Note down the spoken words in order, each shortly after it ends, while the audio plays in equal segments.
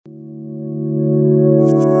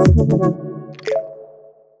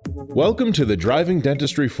Welcome to the Driving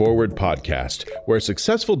Dentistry Forward podcast, where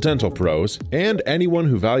successful dental pros and anyone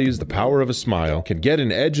who values the power of a smile can get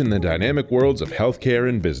an edge in the dynamic worlds of healthcare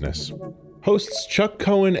and business. Hosts Chuck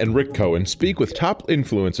Cohen and Rick Cohen speak with top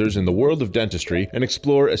influencers in the world of dentistry and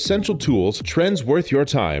explore essential tools, trends worth your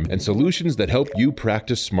time, and solutions that help you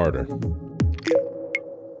practice smarter.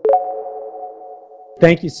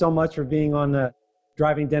 Thank you so much for being on the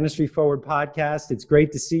Driving Dentistry Forward podcast. It's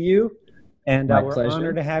great to see you, and we're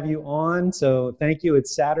honored to have you on. So thank you.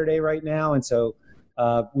 It's Saturday right now, and so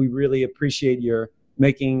we really appreciate your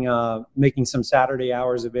making some Saturday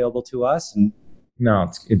hours available to us. No,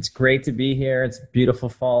 it's great to be here. It's a beautiful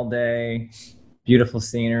fall day, beautiful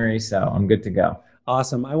scenery, so I'm good to go.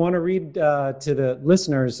 Awesome. I want to read to the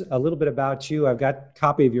listeners a little bit about you. I've got a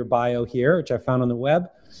copy of your bio here, which I found on the web.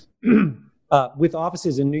 With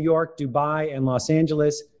offices in New York, Dubai, and Los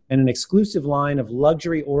Angeles, and an exclusive line of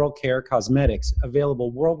luxury oral care cosmetics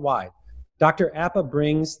available worldwide, Dr. Appa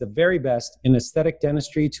brings the very best in aesthetic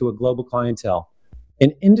dentistry to a global clientele.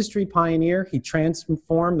 An industry pioneer, he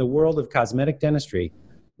transformed the world of cosmetic dentistry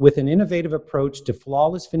with an innovative approach to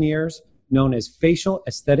flawless veneers known as facial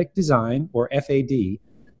aesthetic design, or FAD,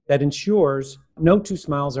 that ensures no two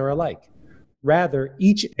smiles are alike. Rather,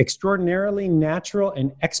 each extraordinarily natural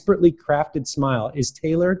and expertly crafted smile is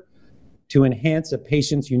tailored to enhance a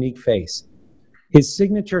patient's unique face. His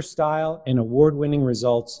signature style and award-winning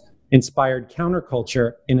results inspired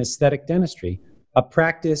counterculture in aesthetic dentistry, a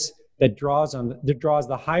practice that draws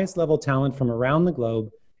the highest level talent from around the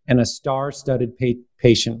globe and a star-studded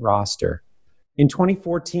patient roster. In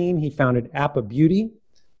 2014, he founded Appa Beauty,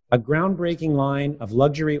 a groundbreaking line of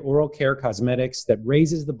luxury oral care cosmetics that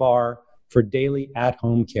raises the bar for daily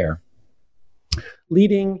at-home care.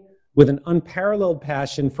 Leading with an unparalleled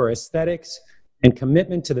passion for aesthetics and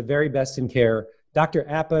commitment to the very best in care, Dr.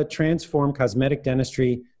 Appa transformed cosmetic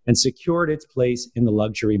dentistry and secured its place in the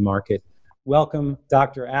luxury market. Welcome,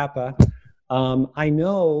 Dr. Appa. I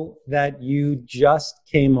know that you just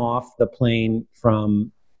came off the plane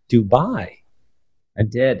from Dubai. I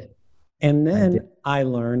did. And then I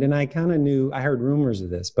learned, and I kind of knew, I heard rumors of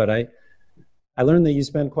this, but I learned that you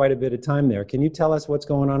spent quite a bit of time there. Can you tell us what's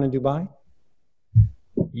going on in Dubai?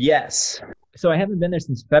 Yes. So I haven't been there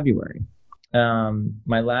since February.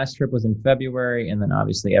 My last trip was in February, and then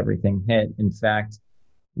obviously everything hit. In fact,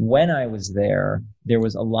 when I was there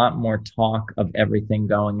was a lot more talk of everything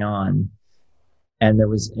going on. And there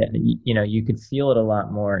was, you could feel it a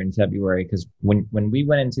lot more in February, because when we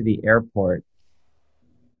went into the airport,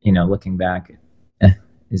 looking back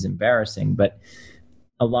is embarrassing, but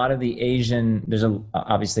a lot of the there's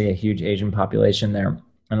obviously a huge Asian population there.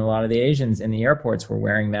 And a lot of the Asians in the airports were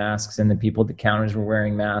wearing masks, and the people at the counters were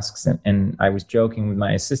wearing masks. And I was joking with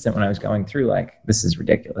my assistant when I was going through, like, this is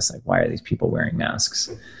ridiculous. Like, why are these people wearing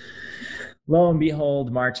masks? Lo and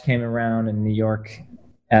behold, March came around, and New York,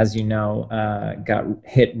 as you know, got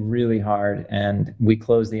hit really hard. And we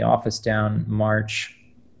closed the office down March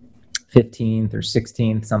 15th or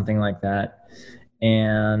 16th, something like that.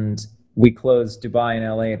 And we closed Dubai and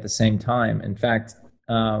LA at the same time. In fact,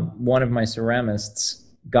 one of my ceramists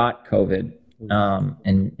got COVID,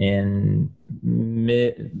 and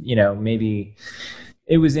maybe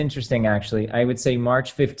it was interesting, actually. I would say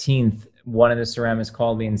March 15th, one of the ceramists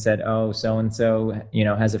called me and said, "Oh, so-and-so,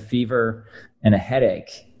 has a fever and a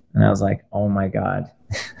headache." And I was like, "Oh my God."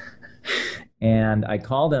 And I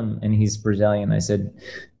called him, and he's Brazilian. I said,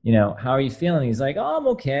 "How are you feeling?" He's like, "Oh, I'm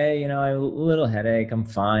okay. I have a little headache. I'm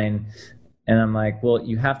fine." And I'm like, "Well,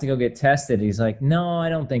 you have to go get tested." He's like, "No, I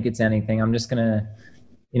don't think it's anything. I'm just going to,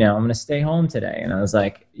 I'm going to stay home today." And I was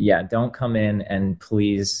like, "Yeah, don't come in, and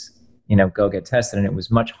please, go get tested." And it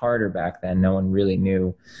was much harder back then. No one really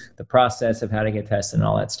knew the process of how to get tested and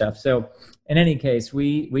all that stuff. So in any case,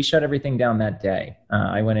 we shut everything down that day.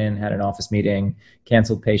 I went in, had an office meeting,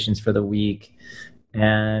 canceled patients for the week,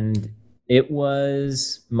 and it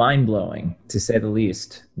was mind-blowing, to say the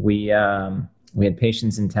least. We had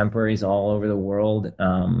patients in temporaries all over the world,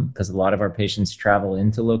 because a lot of our patients travel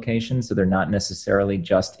into locations, so they're not necessarily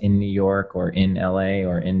just in New York or in LA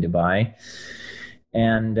or in Dubai.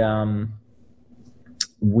 And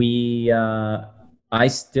I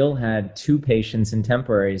still had 2 patients in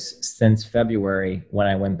temporaries since February when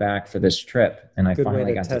I went back for this trip, and I Good finally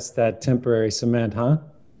way to got test that temporary cement, huh?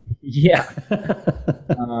 Yeah.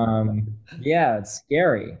 Yeah, it's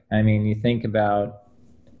scary. I mean, you think about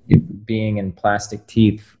being in plastic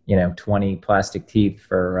teeth, 20 plastic teeth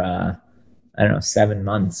for, 7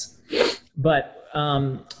 months. But,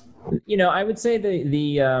 I would say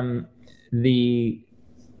the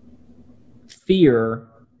fear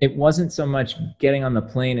it wasn't so much getting on the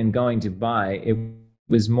plane and going to Dubai. It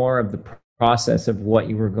was more of the process of what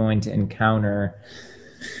you were going to encounter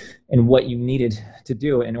and what you needed to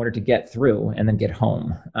do in order to get through and then get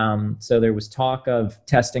home. So there was talk of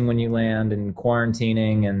testing when you land and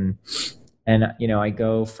quarantining, and you know, I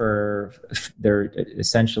go for, they're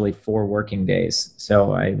essentially 4 working days.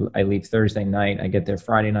 So I leave Thursday night, I get there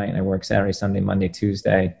Friday night, and I work Saturday, Sunday, Monday,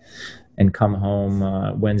 Tuesday, and come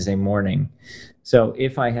home Wednesday morning. So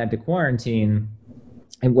if I had to quarantine,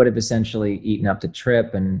 it would have essentially eaten up the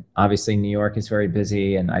trip. And obviously New York is very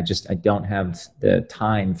busy, and I don't have the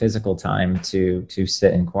time, physical time to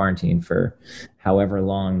sit in quarantine for however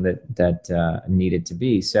long that needed to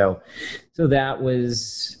be. So that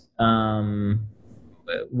was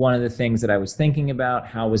one of the things that I was thinking about.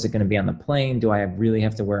 How was it going to be on the plane? Do I really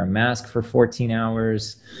have to wear a mask for 14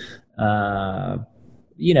 hours?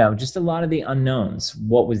 You know, just a lot of the unknowns.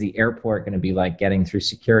 What was the airport going to be like, getting through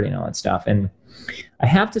security and all that stuff? And I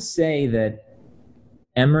have to say that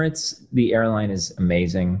Emirates, the airline, is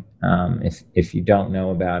amazing. If you don't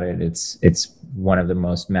know about it, it's one of the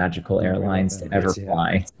most magical airlines to ever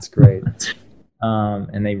fly. It's great.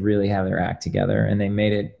 And they really have their act together, and they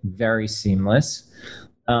made it very seamless.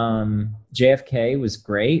 JFK was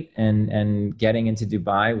great, and getting into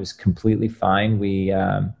Dubai was completely fine. We,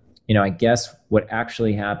 you know, I guess what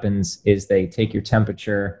actually happens is they take your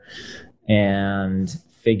temperature and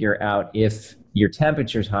figure out if your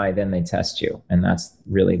temperature's high, then they test you. And that's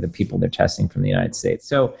really the people they're testing from the United States.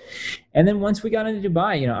 So, and then once we got into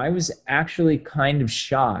Dubai, you know, I was actually kind of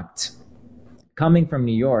shocked coming from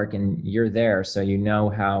New York, and you're there, so you know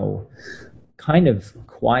how kind of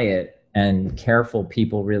quiet and careful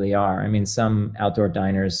people really are. I mean, some outdoor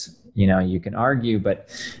diners, you know, you can argue, but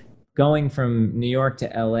going from New York to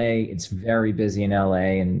LA, it's very busy in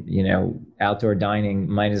LA, and, you know, outdoor dining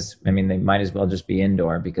they might as well just be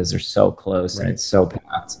indoor because they're so close. Right. And it's so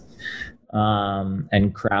packed.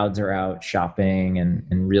 And crowds are out shopping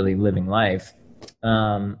and really living life.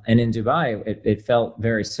 And in Dubai, it felt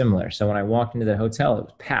very similar. So when I walked into the hotel, it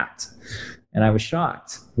was packed, and I was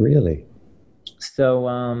shocked. Really?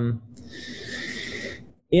 So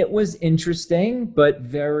it was interesting, but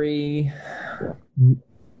very,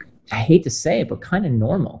 I hate to say it, but kind of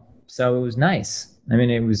normal. So it was nice. I mean,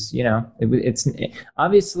 it was, you know, it's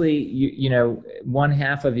obviously, you know, one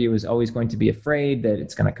half of you is always going to be afraid that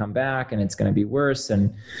it's going to come back and it's going to be worse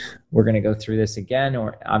and we're going to go through this again,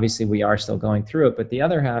 or obviously we are still going through it. But the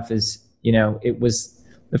other half is, you know, it was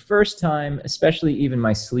the first time, especially even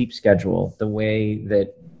my sleep schedule, the way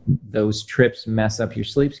that those trips mess up your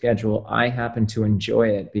sleep schedule, I happen to enjoy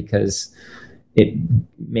it because it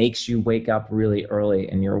makes you wake up really early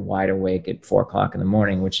and you're wide awake at 4 o'clock in the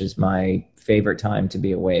morning, which is my favorite time to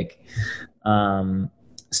be awake.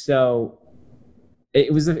 So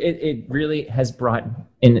it really has brought,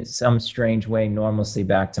 in some strange way, normalcy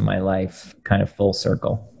back to my life, kind of full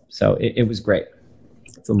circle. So it was great.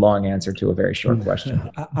 It's a long answer to a very short question.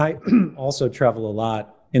 I also travel a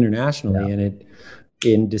lot internationally, and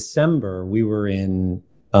in December we were in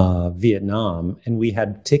Vietnam, and we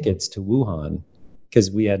had tickets to Wuhan because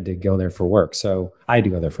we had to go there for work. So I had to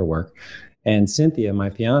go there for work. And Cynthia, my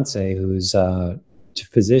fiance, who's a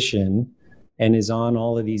physician and is on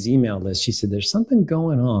all of these email lists, she said, there's something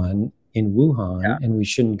going on in Wuhan and we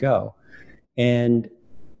shouldn't go. And,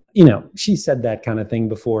 you know, she said that kind of thing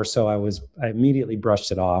before. So I immediately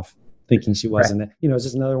brushed it off, thinking she wasn't, you know, it's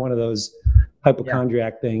just another one of those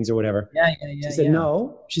hypochondriac things or whatever. She said,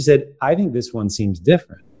 no, she said, I think this one seems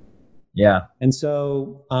different. Yeah. And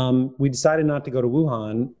so we decided not to go to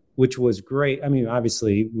Wuhan, which was great. I mean,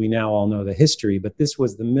 obviously we now all know the history, but this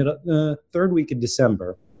was the third week of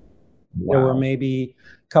December. Wow. There were maybe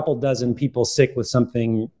a couple dozen people sick with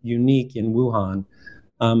something unique in Wuhan.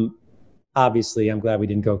 Obviously I'm glad we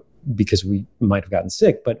didn't go because we might have gotten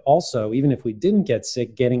sick, but also even if we didn't get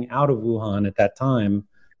sick, getting out of Wuhan at that time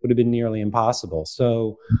would have been nearly impossible.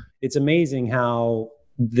 So it's amazing how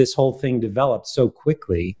this whole thing developed so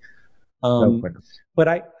quickly. But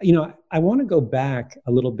I want to go back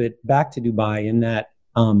a little bit, back to Dubai, in that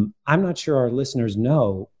I'm not sure our listeners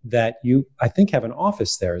know that you, I think, have an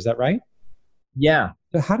office there. Is that right? Yeah.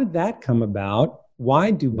 So how did that come about?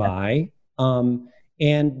 Why Dubai?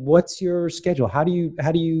 And what's your schedule? How do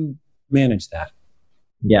you manage that?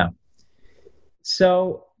 Yeah.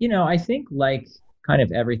 So, you know, I think like kind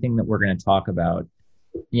of everything that we're going to talk about,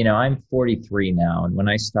 you know, I'm 43 now. And when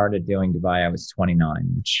I started doing Dubai, I was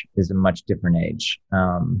 29, which is a much different age.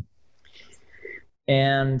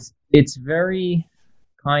 And it's very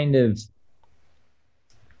kind of,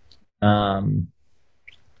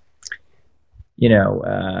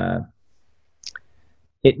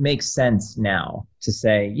 it makes sense now to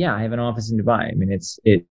say, yeah, I have an office in Dubai. I mean,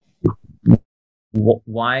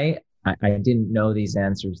 why I didn't know these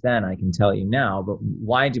answers then. I can tell you now, but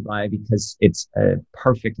why Dubai? Because it's a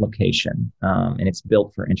perfect location, and it's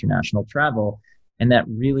built for international travel. And that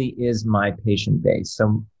really is my patient base.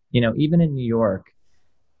 So, even in New York,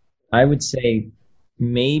 I would say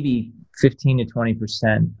maybe 15 to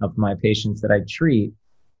 20% of my patients that I treat.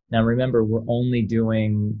 Now, remember, we're only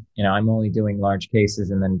doing, I'm only doing large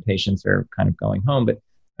cases and then patients are kind of going home. But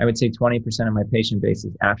I would say 20% of my patient base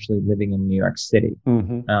is actually living in New York City.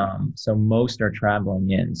 So most are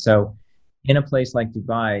traveling in. So in a place like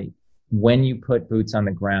Dubai, when you put boots on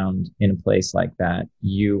the ground in a place like that,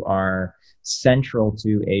 you are central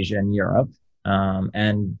to Asia and Europe,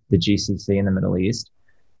 and the GCC in the Middle East.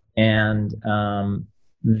 And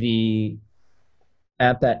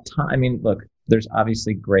at that time, I mean, look, there's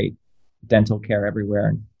obviously great dental care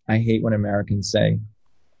everywhere. I hate when Americans say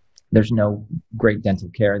there's no great dental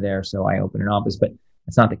care there, so I open an office, but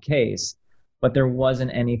it's not the case. But there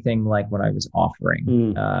wasn't anything like what I was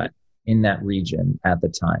offering in that region at the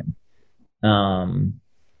time.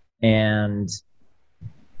 And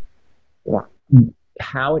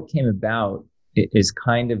how it came about is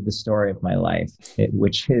kind of the story of my life,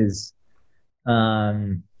 which is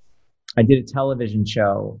I did a television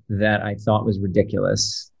show that I thought was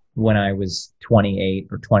ridiculous when I was 28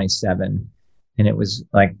 or 27. And it was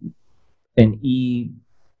like an E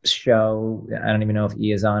show. I don't even know if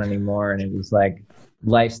E is on anymore. And it was like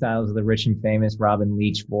Lifestyles of the Rich and Famous, Robin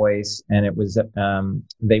Leach voice. And it was, it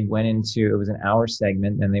was an hour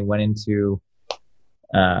segment, and they went into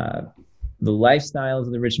the lifestyles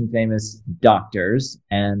of the rich and famous doctors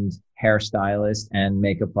and hairstylists and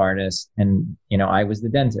makeup artists. And, I was the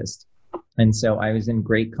dentist. And so I was in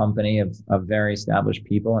great company of very established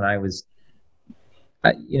people. And I was,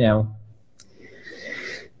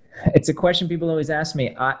 it's a question people always ask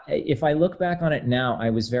me. If I look back on it now, I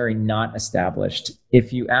was very not established.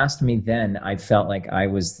 If you asked me then, I felt like I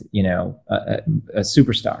was, a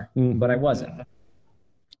superstar, but I wasn't.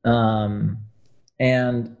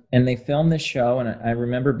 And they filmed this show, and I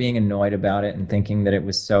remember being annoyed about it and thinking that it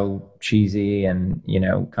was so cheesy and,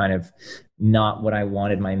 kind of not what I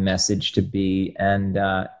wanted my message to be. And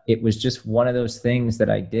it was just one of those things that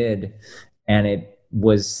I did, and it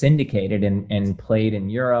was syndicated and played in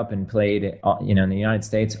Europe and played, in the United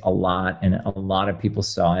States a lot, and a lot of people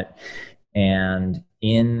saw it. And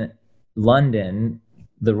in London,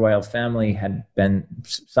 the royal family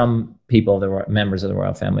some people that were members of the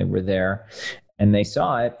royal family were there, and they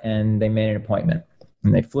saw it and they made an appointment.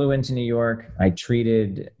 And they flew into New York. I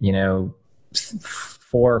treated,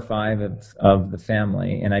 4 or 5 of the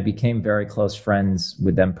family, and I became very close friends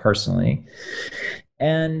with them personally.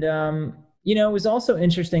 And, it was also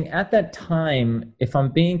interesting at that time, if I'm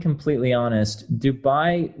being completely honest,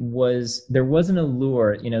 Dubai there was an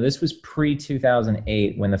allure, this was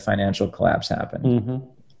pre-2008 when the financial collapse happened.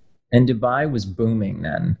 And Dubai was booming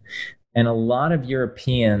then. And a lot of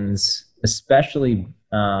Europeans, especially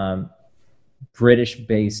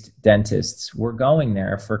British-based dentists, were going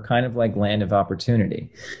there for kind of like land of opportunity.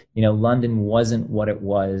 London wasn't what it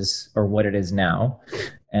was or what it is now.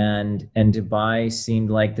 And Dubai seemed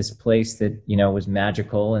like this place that, was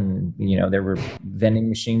magical. And, there were vending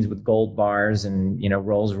machines with gold bars and,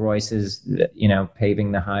 Rolls Royces,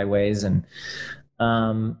 paving the highways, and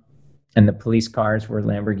the police cars were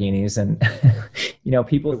Lamborghinis. And,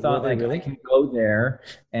 people thought like, really? I can go there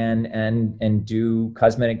and do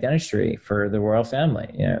cosmetic dentistry for the royal family.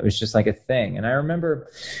 It was just like a thing. And I remember,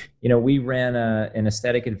 we ran an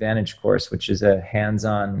aesthetic advantage course, which is a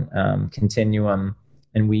hands-on continuum.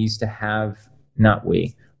 And we used to have,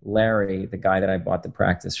 Larry, the guy that I bought the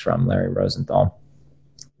practice from, Larry Rosenthal,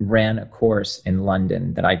 ran a course in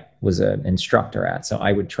London that I was an instructor at. So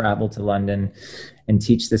I would travel to London and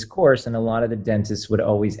teach this course. And a lot of the dentists would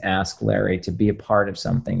always ask Larry to be a part of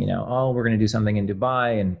something, we're going to do something in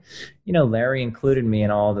Dubai. And, Larry included me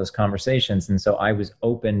in all of those conversations. And so I was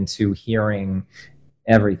open to hearing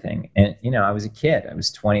everything. And, I was a kid. I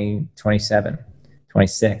was 20, 27,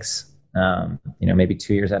 26. Maybe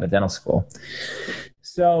 2 years out of dental school.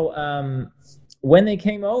 So when they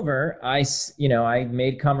came over, I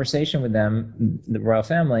made conversation with them, the royal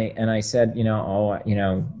family, and I said,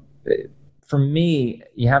 for me,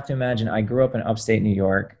 you have to imagine, I grew up in upstate New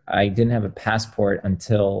York. I didn't have a passport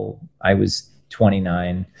until I was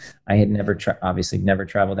 29. I had obviously never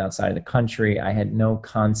traveled outside of the country. I had no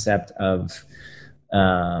concept of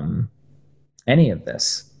any of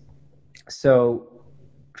this. So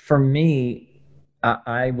for me,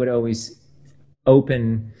 I would always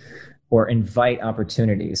open or invite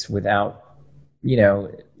opportunities without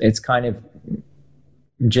it's kind of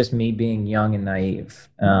just me being young and naive,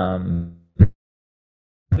 and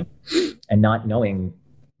not knowing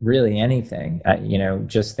really anything,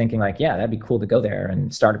 just thinking like, yeah, that'd be cool to go there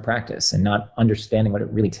and start a practice, and not understanding what it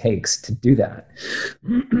really takes to do that.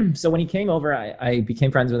 So when he came over, I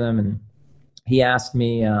became friends with him, and he asked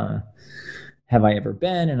me, have I ever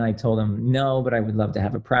been? And I told him no, but I would love to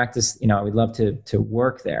have a practice. I would love to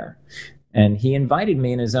work there. And he invited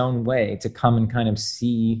me in his own way to come and kind of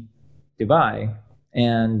see Dubai.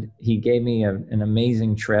 And he gave me an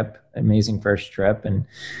amazing first trip. And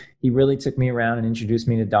he really took me around and introduced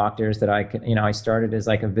me to doctors that I could, I started as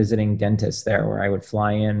like a visiting dentist there, where I would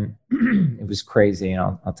fly in. It was crazy.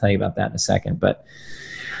 And I'll tell you about that in a second. But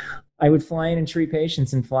I would fly in and treat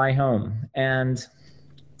patients and fly home. And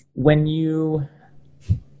when you're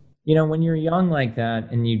young like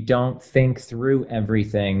that and you don't think through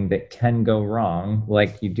everything that can go wrong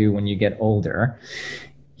like you do when you get older,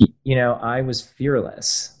 I was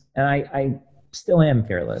fearless, and I still am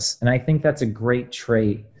fearless. And I think that's a great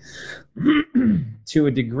trait to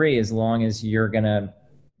a degree, as long as you're going to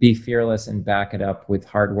be fearless and back it up with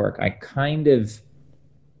hard work. I kind of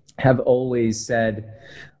have always said,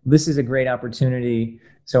 this is a great opportunity,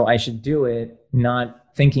 so I should do it, not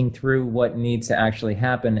thinking through what needs to actually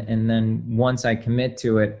happen. And then once I commit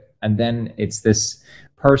to it, and then it's this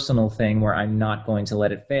personal thing where I'm not going to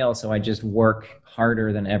let it fail. So I just work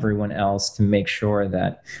harder than everyone else to make sure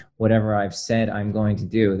that whatever I've said I'm going to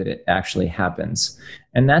do, that it actually happens.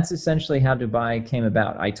 And that's essentially how Dubai came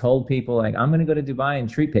about. I told people, like, I'm going to go to Dubai and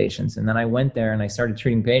treat patients. And then I went there and I started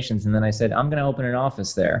treating patients. And then I said, I'm going to open an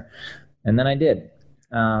office there. And then I did.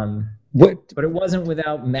 But it wasn't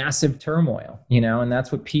without massive turmoil, and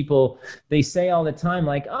that's what they say all the time,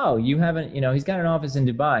 like, oh, you haven't, he's got an office in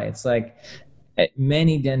Dubai. It's like,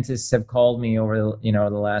 many dentists have called me over, the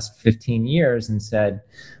last 15 years and said,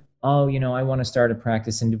 oh, I want to start a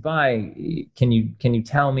practice in Dubai. Can you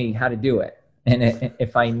tell me how to do it? And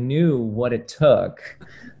if I knew what it took,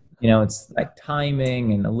 it's like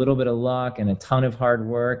timing and a little bit of luck and a ton of hard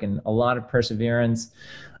work and a lot of perseverance,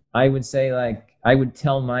 I would say, like, I would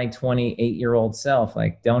tell my 28-year-old self,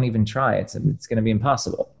 like, don't even try. It's going to be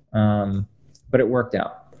impossible. But it worked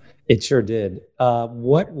out. It sure did.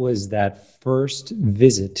 What was that first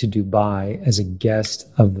visit to Dubai as a guest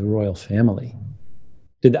of the royal family?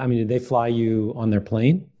 Did they fly you on their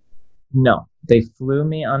plane? No, they flew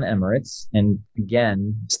me on Emirates. And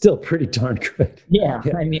again, still pretty darn good. Yeah.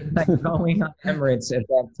 Like, going on Emirates at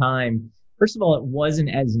that time, first of all, it wasn't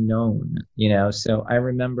as known, so I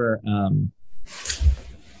remember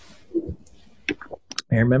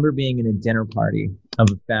being in a dinner party of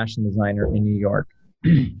a fashion designer in New York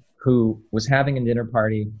who was having a dinner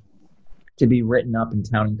party to be written up in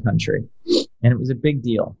Town and Country. And it was a big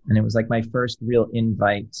deal. And it was like my first real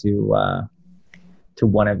invite to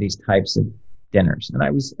one of these types of dinners. And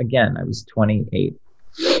I was 28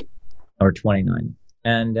 or 29.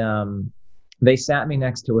 And they sat me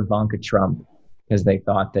next to Ivanka Trump because they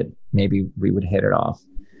thought that maybe we would hit it off.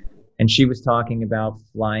 And she was talking about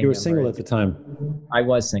flying. You were single at the time. I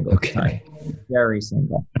was single at the time. Very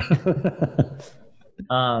single.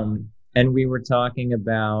 And we were talking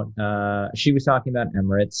about, she was talking about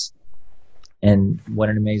Emirates and what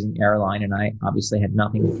an amazing airline. And I obviously had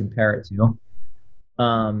nothing to compare it to.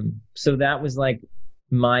 So that was like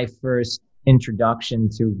my first introduction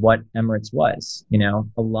to what Emirates was. A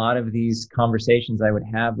lot of these conversations I would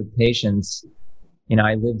have with patients,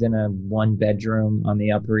 I lived in a 1-bedroom on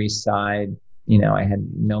the Upper East Side. I had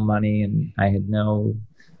no money and I had no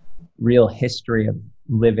real history of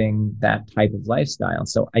living that type of lifestyle.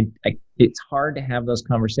 So it's hard to have those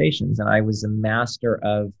conversations. And I was a master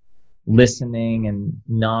of listening and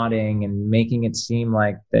nodding and making it seem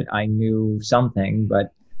like that I knew something,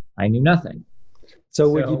 but I knew nothing. So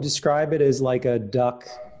would you describe it as like a duck?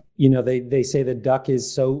 They say the duck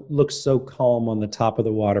looks so calm on the top of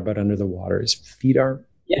the water, but under the water, his feet are.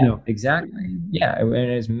 Yeah, exactly. Yeah, and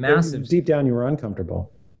it's massive. Deep down, you were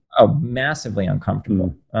uncomfortable. Oh, massively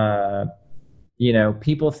uncomfortable.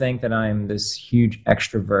 People think that I'm this huge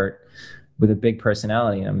extrovert with a big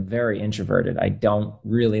personality, and I'm very introverted. I don't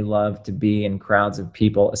really love to be in crowds of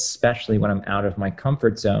people, especially when I'm out of my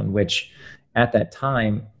comfort zone, which at that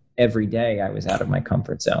time, every day I was out of my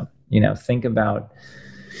comfort zone. Think about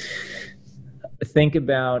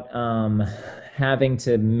having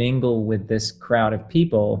to mingle with this crowd of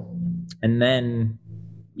people, and then,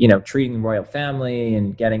 treating the royal family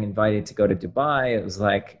and getting invited to go to Dubai. It was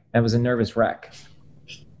like, I was a nervous wreck.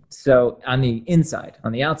 So on the inside,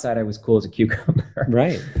 on the outside, I was cool as a cucumber.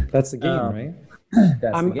 Right. That's the game, right?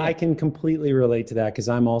 I can completely relate to that because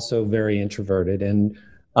I'm also very introverted, and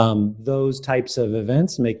those types of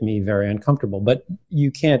events make me very uncomfortable. But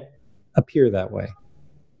you can't appear that way.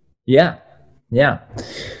 Yeah, yeah.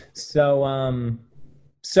 So,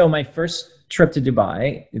 so my first trip to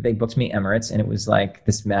Dubai, they booked me Emirates, and it was like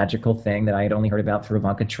this magical thing that I had only heard about through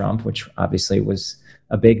Ivanka Trump, which obviously was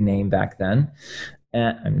a big name back then.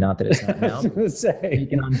 Not that it's not now. I was gonna say,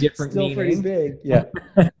 taking on different still meanings. pretty big, yeah.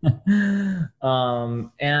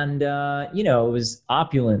 It was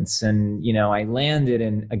opulence, and I landed,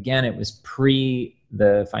 and again, it was pre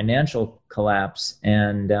the financial collapse,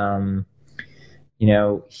 and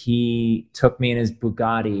he took me in his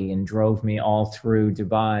Bugatti and drove me all through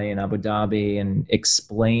Dubai and Abu Dhabi and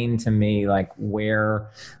explained to me like where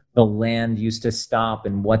the land used to stop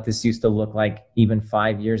and what this used to look like even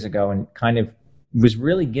 5 years ago, and kind of was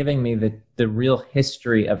really giving me the real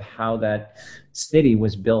history of how that city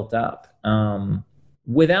was built up.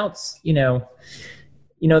 Without,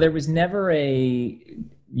 there was never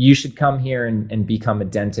you should come here and become a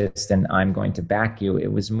dentist and I'm going to back you.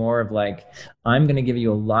 It was more of like, I'm going to give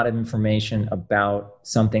you a lot of information about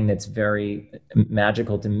something that's very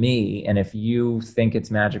magical to me. And if you think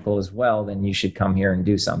it's magical as well, then you should come here and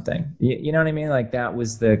do something. You know what I mean? Like that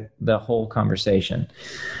was the whole conversation.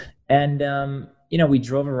 And, we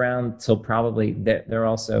drove around till probably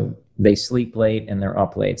they sleep late and they're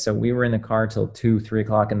up late. So we were in the car till 2-3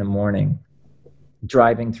 o'clock in the morning,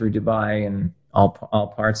 driving through Dubai and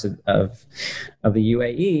all parts of the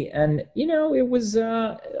UAE. And, it was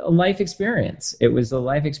a life experience. It was a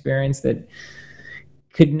life experience that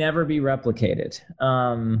could never be replicated.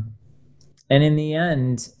 And in the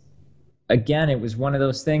end, again, it was one of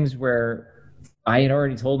those things where I had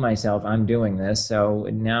already told myself I'm doing this. So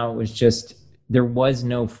now it was just, there was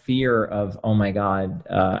no fear of, oh my God,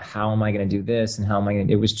 how am I going to do this? And how am I going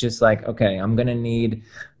to, it was just like, okay, I'm going to need,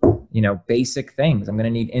 basic things. I'm going to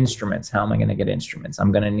need instruments. How am I going to get instruments?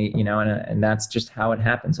 I'm going to need, and that's just how it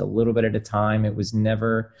happens, a little bit at a time. It was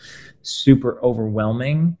never super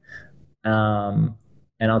overwhelming. And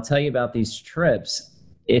I'll tell you about these trips.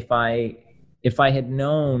 If I had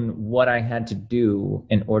known what I had to do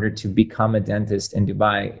in order to become a dentist in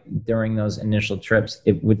Dubai during those initial trips,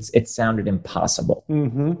 it sounded impossible.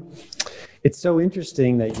 Mm-hmm. It's so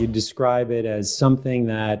interesting that you describe it as something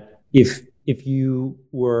that if you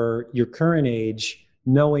were your current age,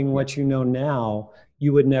 knowing what you know now,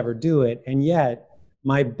 you would never do it. And yet,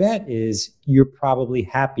 my bet is you're probably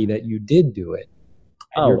happy that you did do it.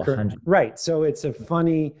 Oh, 100%. Right. So it's a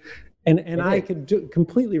funny... And I could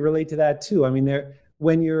completely relate to that too. I mean,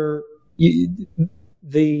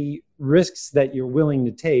 the risks that you're willing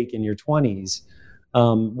to take in your 20s,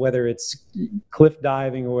 whether it's cliff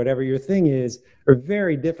diving or whatever your thing is, are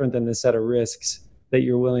very different than the set of risks that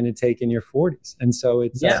you're willing to take in your 40s. And so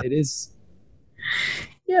it is.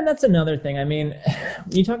 Yeah, and that's another thing. I mean,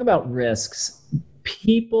 when you talk about risks,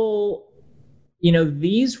 people,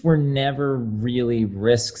 these were never really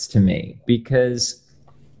risks to me, because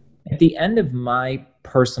at the end of my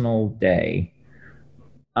personal day,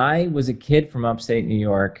 I was a kid from upstate New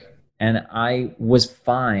York, and I was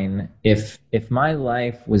fine if my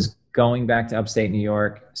life was going back to upstate New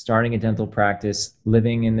York, starting a dental practice,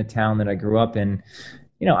 living in the town that I grew up in.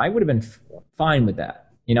 I would have been fine with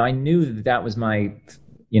that. I knew that was my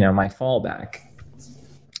fallback.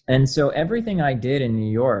 And so everything I did in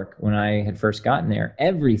New York when I had first gotten there,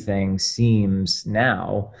 everything seems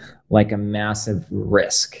now like a massive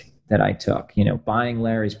risk that I took. Buying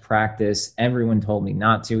Larry's practice, everyone told me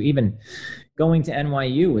not to. Even going to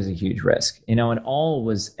NYU was a huge risk, and all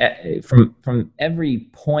was from every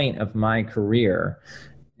point of my career.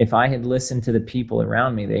 If I had listened to the people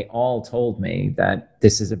around me, they all told me that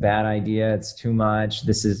this is a bad idea. It's too much.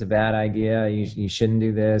 This is a bad idea. You shouldn't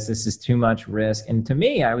do this. This is too much risk. And to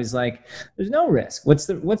me, I was like, there's no risk. What's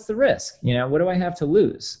the risk? What do I have to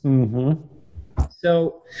lose? Mm-hmm.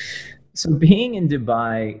 So being in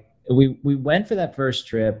Dubai, we went for that first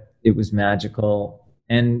trip. It was magical.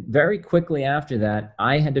 And very quickly after that,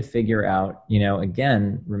 I had to figure out,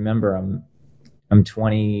 again, remember, I'm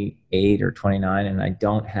 28 or 29, and I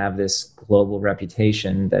don't have this global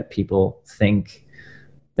reputation that people think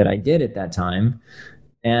that I did at that time.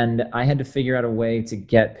 And I had to figure out a way to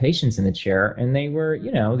get patients in the chair. And they were,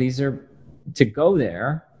 these are to go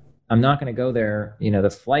there. I'm not going to go there. The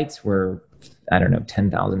flights were, I don't know,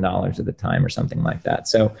 $10,000 at the time or something like that.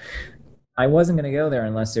 So I wasn't going to go there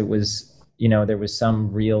unless it was, there was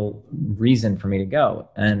some real reason for me to go.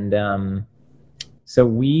 And so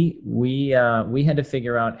we had to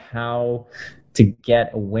figure out how to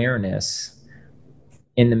get awareness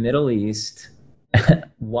in the Middle East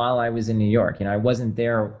while I was in New York. I wasn't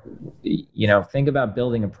there. Think about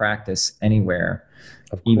building a practice anywhere,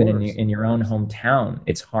 even in your own hometown.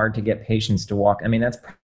 It's hard to get patients to walk. I mean, that's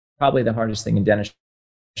probably the hardest thing in dentistry.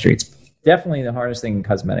 It's definitely the hardest thing in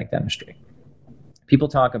cosmetic dentistry. People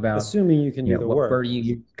talk about assuming you can do the work,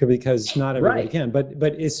 because not everybody can.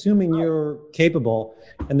 But assuming you're capable,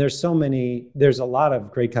 and there's a lot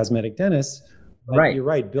of great cosmetic dentists. Right. You're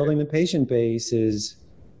right. Building the patient base is.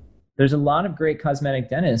 There's a lot of great cosmetic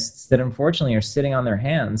dentists that unfortunately are sitting on their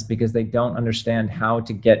hands because they don't understand how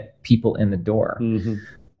to get people in the door.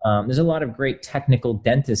 Mm-hmm. There's a lot of great technical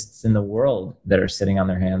dentists in the world that are sitting on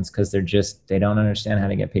their hands because they don't understand how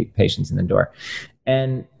to get patients in the door.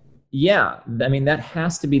 And yeah, I mean, that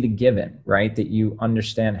has to be the given, right? That you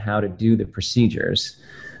understand how to do the procedures.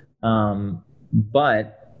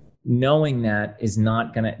 But knowing that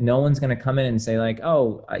no one's gonna come in and say like,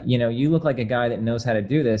 oh, you look like a guy that knows how to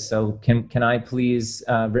do this, so can I please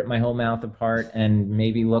rip my whole mouth apart and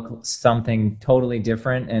maybe look something totally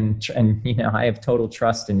different, and I have total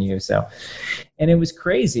trust in you. So, and it was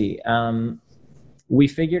crazy. We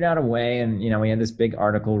figured out a way, and we had this big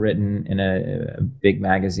article written in a big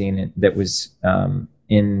magazine that was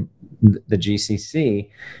in the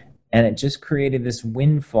GCC, and it just created this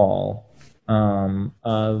windfall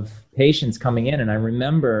of patients coming in. And I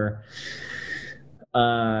remember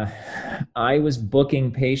I was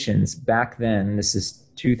booking patients back then, this is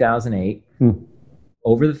 2008,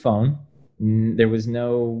 over the phone. There was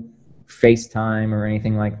no FaceTime or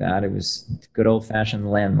anything like that. It was good old-fashioned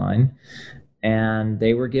landline. And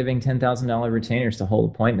they were giving $10,000 retainers to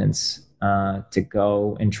hold appointments to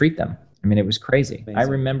go and treat them. I mean, it was crazy. Amazing. I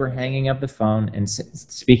remember hanging up the phone and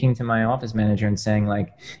speaking to my office manager and saying,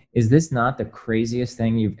 like, is this not the craziest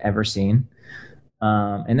thing you've ever seen?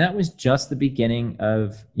 And that was just the beginning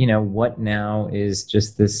of, what now is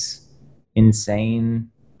just this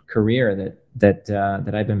insane career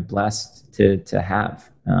that I've been blessed to have.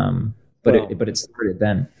 But it started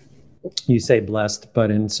then. You say blessed,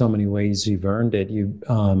 but in so many ways you've earned it.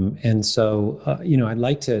 And so, I'd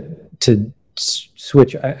like to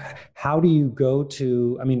switch. How do you go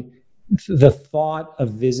to, the thought of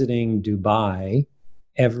visiting Dubai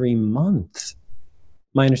every month,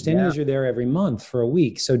 my understanding is you're there every month for a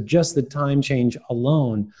week. So just the time change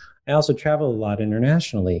alone, I also travel a lot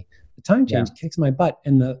internationally. The time change kicks my butt.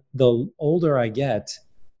 And the older I get,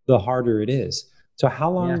 the harder it is. So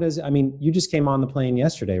how long does, you just came on the plane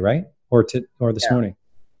yesterday, right? Or this morning?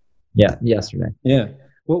 Yeah, yesterday. Yeah.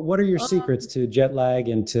 What are your secrets to jet lag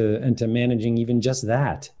and to managing even just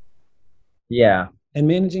that? Yeah. And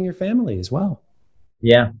managing your family as well.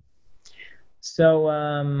 Yeah. So,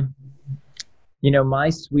 my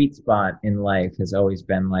sweet spot in life has always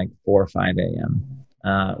been like 4 or 5 a.m.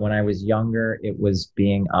 When I was younger, it was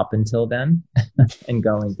being up until then and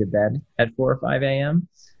going to bed at 4 or 5 a.m.,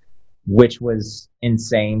 which was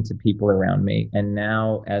insane to people around me. And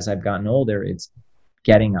now, as I've gotten older, it's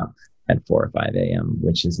getting up at 4 or 5 a.m.,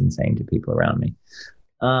 which is insane to people around me.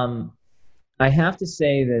 I have to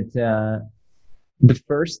say that the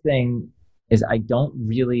first thing is I don't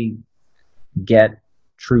really get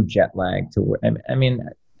true jet lag to work.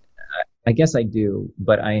 I guess I do,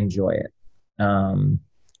 but I enjoy it. I'm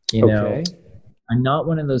not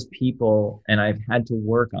one of those people, and I've had to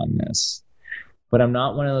work on this, but I'm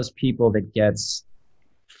not one of those people that gets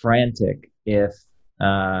frantic if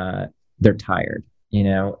they're tired.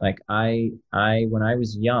 Like when I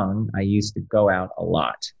was young, I used to go out a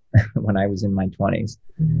lot when I was in my 20s.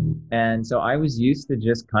 And so I was used to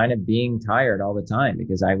just kind of being tired all the time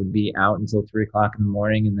because I would be out until 3 o'clock in the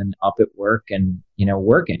morning and then up at work and,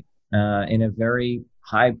 working in a very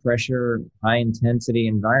high pressure, high intensity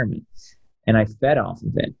environment. And I fed off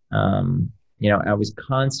of it. I was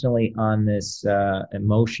constantly on this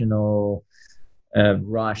emotional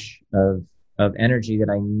rush of energy that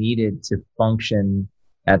I needed to function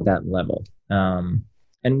at that level.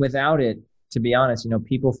 And without it, to be honest,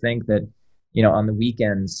 people think that, on the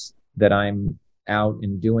weekends that I'm out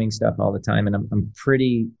and doing stuff all the time, and I'm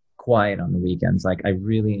pretty quiet on the weekends. Like I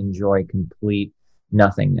really enjoy complete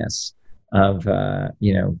nothingness of,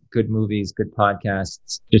 good movies, good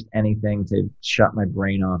podcasts, just anything to shut my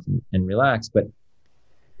brain off and relax. But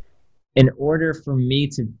in order for me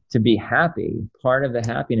to be happy, part of the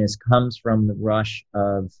happiness comes from the rush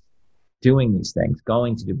of doing these things,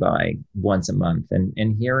 going to Dubai once a month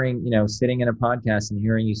and hearing, sitting in a podcast and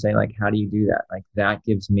hearing you say, like, how do you do that? Like that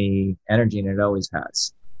gives me energy, and it always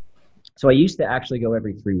has. So I used to actually go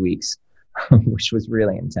every 3 weeks, which was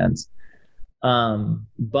really intense.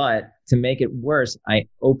 But to make it worse, I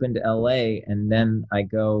opened LA and then I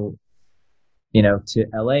go to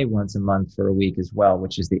LA once a month for a week as well,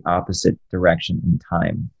 which is the opposite direction in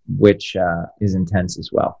time, which is intense as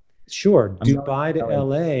well. Sure. Dubai to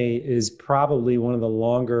LA is probably one of the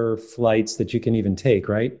longer flights that you can even take,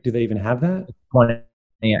 right? Do they even have that? 20,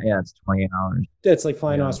 yeah, it's 28 hours. It's like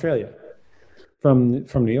flying to Australia from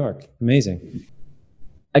New York. Amazing.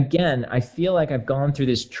 Again, I feel like I've gone through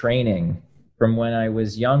this training from when I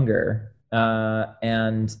was younger,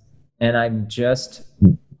 and I'm just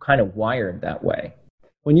kind of wired that way.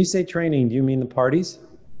 When you say training, do you mean the parties?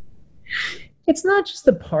 It's not just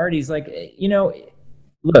the parties. Like,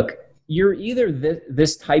 look, you're either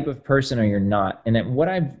this type of person or you're not. And what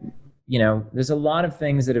there's a lot of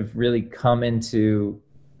things that have really come into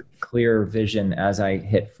clear vision as I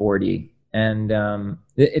hit 40. And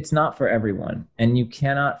it's not for everyone. And you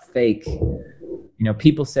cannot fake,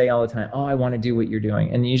 people say all the time, oh, I want to do what you're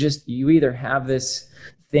doing. And you either have this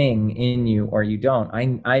thing in you or you don't.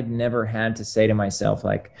 I've never had to say to myself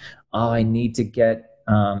like, oh, I need to get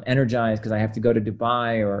energized because I have to go to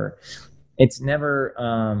Dubai, or it's never,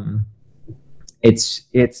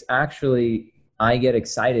 it's actually, I get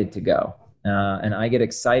excited to go. And I get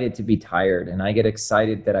excited to be tired, and I get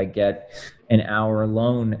excited that I get an hour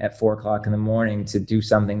alone at 4:00 in the morning to do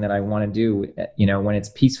something that I want to do, when it's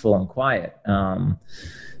peaceful and quiet.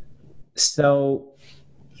 So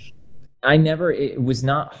it was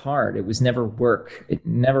not hard. It was never work. It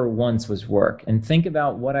never once was work. And think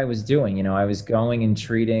about what I was doing. I was going and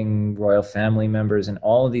treating royal family members and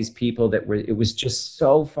all of these people it was just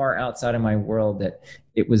so far outside of my world that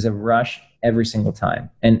it was a rush every single time.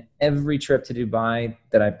 And every trip to Dubai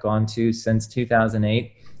that I've gone to since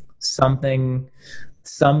 2008,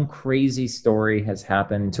 some crazy story has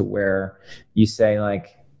happened to where you say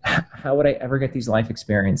like, how would I ever get these life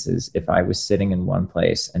experiences if I was sitting in one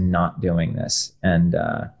place and not doing this? And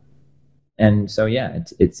so, yeah,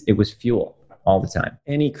 it was fuel all the time.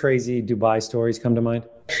 Any crazy Dubai stories come to mind?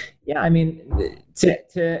 Yeah. I mean,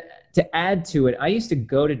 to add to it, I used to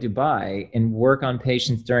go to Dubai and work on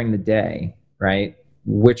patients during the day, right?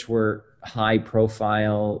 Which were high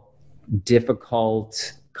profile,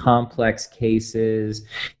 difficult, complex cases.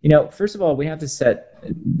 First of all, we have to set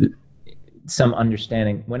some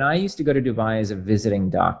understanding. When I used to go to Dubai as a visiting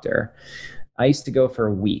doctor, I used to go for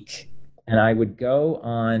a week, and I would go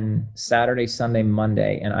on Saturday, Sunday,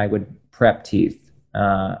 Monday, and I would prep teeth.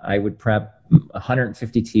 I would prep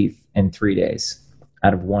 150 teeth in 3 days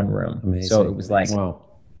out of one room. Amazing. So it was like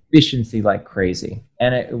efficiency like crazy.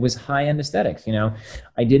 And it was high-end aesthetics.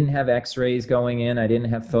 I didn't have x-rays going in. I didn't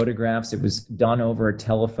have photographs. It was done over a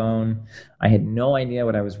telephone. I had no idea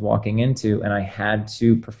what I was walking into, and I had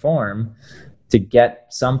to perform to get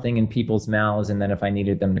something in people's mouths. And then if I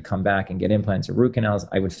needed them to come back and get implants or root canals,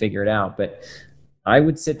 I would figure it out. But I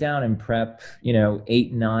would sit down and prep,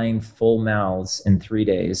 8, 9 full mouths in 3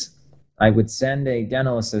 days. I would send a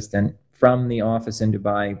dental assistant from the office in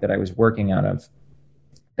Dubai that I was working out of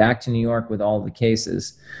back to New York with all the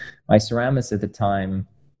cases. My ceramist at the time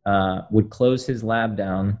would close his lab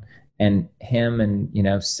down, and him and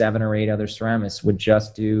 7 or 8 other ceramists would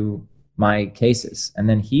just do my cases. And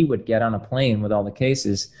then he would get on a plane with all the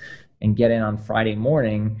cases and get in on Friday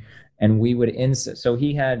morning, and we would so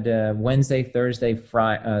he had Tuesday,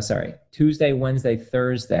 Wednesday,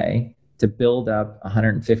 Thursday to build up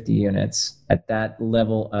 150 units at that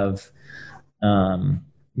level of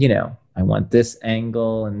I want this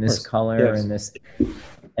angle and this color and this,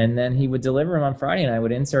 and then he would deliver them on Friday, and I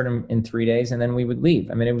would insert them in 3 days, and then we would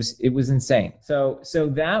leave. I mean, it was insane. So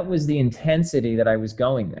that was the intensity that I was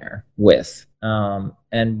going there with.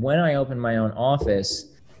 And when I opened my own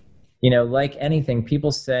office, like anything,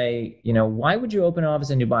 people say, why would you open an office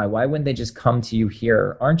in Dubai? Why wouldn't they just come to you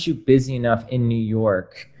here? Aren't you busy enough in New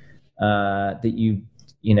York that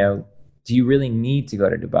do you really need to go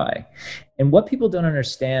to Dubai? And what people don't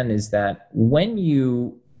understand is that when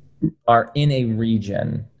you are in a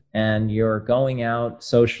region and you're going out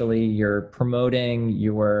socially, you're promoting,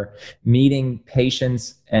 you're meeting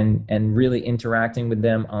patients and really interacting with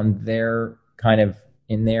them on their kind of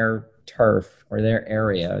in their turf or their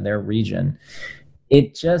area, their region,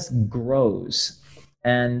 it just grows.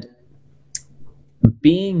 And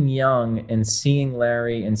being young and seeing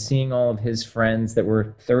Larry and seeing all of his friends that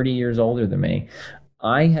were 30 years older than me,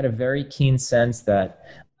 I had a very keen sense that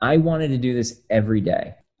I wanted to do this every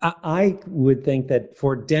day. I would think that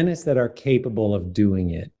for dentists that are capable of doing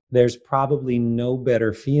it, there's probably no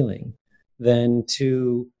better feeling than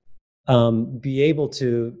to be able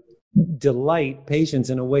to delight patients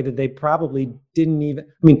in a way that they probably didn't even,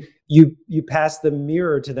 you pass the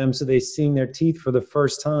mirror to them so they're seeing their teeth for the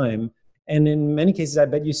first time. And in many cases, I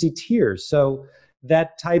bet you see tears. So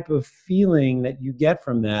that type of feeling that you get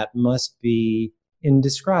from that must be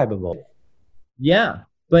indescribable. Yeah,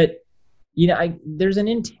 but there's an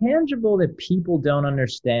intangible that people don't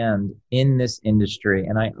understand in this industry,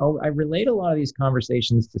 and I relate a lot of these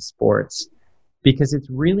conversations to sports because it's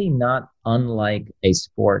really not unlike a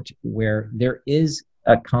sport where there is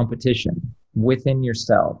a competition within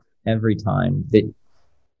yourself every time that,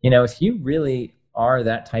 if you really are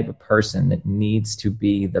that type of person that needs to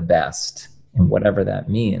be the best, and whatever that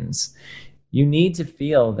means, you need to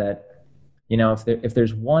feel that, if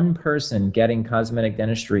there's one person getting cosmetic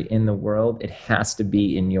dentistry in the world, it has to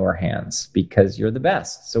be in your hands because you're the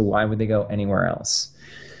best. So why would they go anywhere else?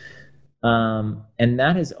 And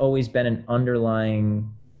that has always been an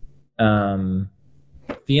underlying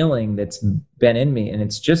feeling that's been in me. And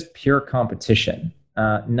it's just pure competition,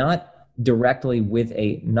 not directly with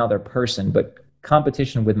another person, but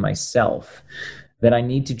competition with myself, that I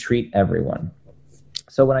need to treat everyone.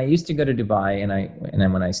 So when I used to go to Dubai, and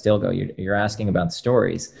then when I still go, you're asking about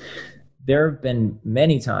stories. There have been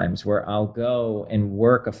many times where I'll go and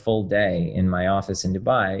work a full day in my office in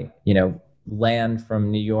Dubai, land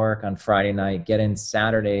from New York on Friday night, get in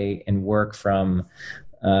Saturday and work from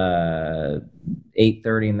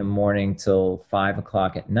 8:30 in the morning till 5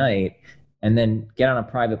 o'clock at night, and then get on a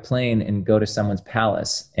private plane and go to someone's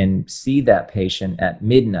palace and see that patient at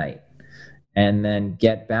midnight, and then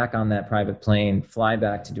get back on that private plane, fly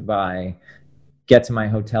back to Dubai, get to my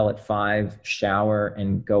hotel at 5, shower,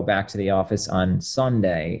 and go back to the office on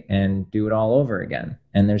Sunday and do it all over again.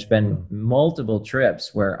 And there's been multiple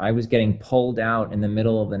trips where I was getting pulled out in the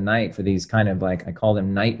middle of the night for these kind of, like, I call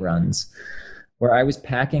them night runs, where I was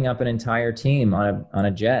packing up an entire team on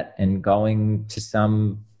a jet and going to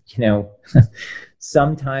some,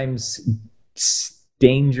 sometimes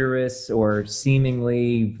dangerous or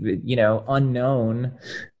seemingly, unknown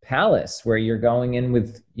palace where you're going in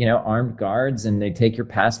with, armed guards, and they take your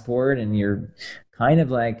passport, and you're kind of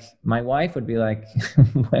like, my wife would be like,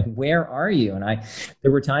 where are you? And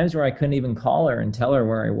there were times where I couldn't even call her and tell her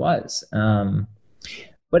where I was.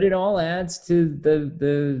 But it all adds to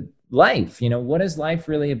the life. What is life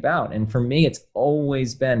really about? And for me, it's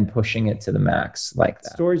always been pushing it to the max like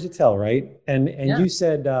that. Stories to tell, right? And yeah. You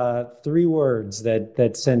said 3 words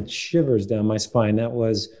that sent shivers down my spine. That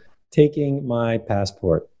was taking my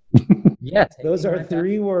passport. Yeah. Those are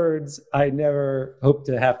 3 words I never hope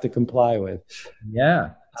to have to comply with.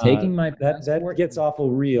 Yeah. Taking my passport. That gets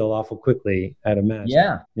awful real awful quickly, I'd imagine.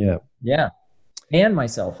 Yeah. Yeah. Yeah. And my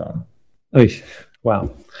cell phone.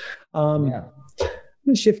 Wow. Yeah. I'm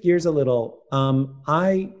going to shift gears a little.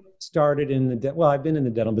 I started I've been in the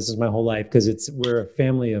dental business my whole life because we're a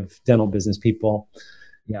family of dental business people.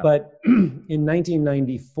 Yeah. But in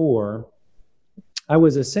 1994, I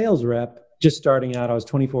was a sales rep just starting out. I was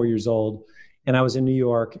 24 years old, and I was in New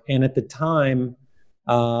York. And at the time,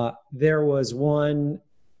 there was one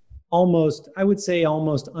almost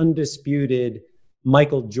undisputed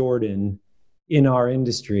Michael Jordan in our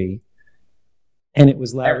industry. And it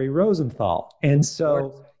was Larry Rosenthal. And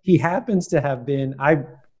so he happens to have been, I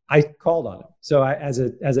called on him. So as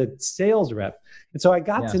a sales rep. And so I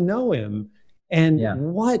got to know him, and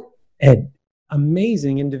what an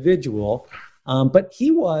amazing individual. But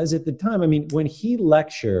he was, at the time, when he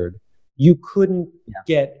lectured, you couldn't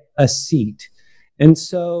get a seat. And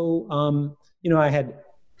so,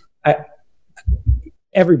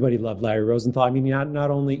 everybody loved Larry Rosenthal.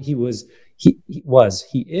 Not only he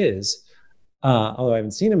is, although I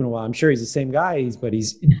haven't seen him in a while. I'm sure he's the same guy, but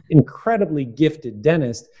he's an incredibly gifted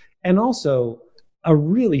dentist and also a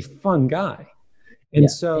really fun guy. And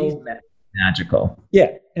so he's magical.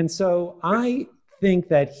 Yeah. And so I think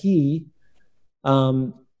that he,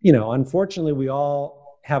 unfortunately, we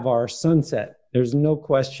all have our sunset. There's no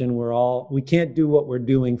question we can't do what we're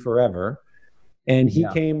doing forever. And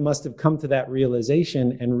he must have come to that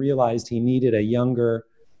realization and realized he needed a younger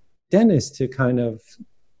dentist to kind of,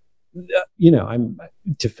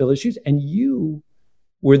 to fill his shoes, and you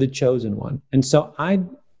were the chosen one. And so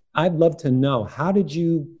I'd love to know, how did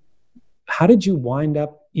you wind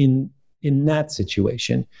up in that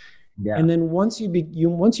situation? Yeah. And then once you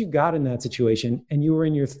got in that situation and you were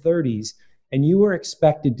in your 30s and you were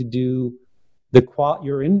expected to do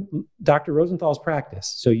you're in Dr. Rosenthal's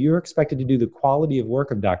practice, so you're expected to do the quality of work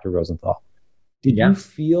of Dr. Rosenthal. Did you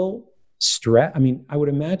feel stress? I would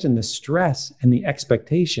imagine the stress and the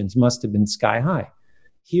expectations must have been sky high.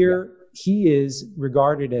 Here, he is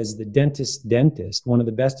regarded as the dentist, one of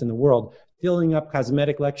the best in the world, filling up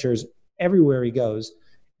cosmetic lectures everywhere he goes.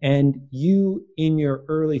 And you, in your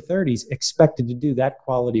early 30s, expected to do that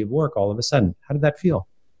quality of work all of a sudden. How did that feel?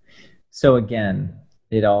 So again,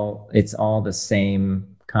 it's all the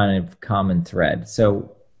same kind of common thread.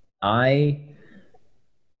 So I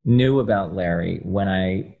knew about Larry when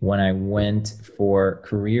I went for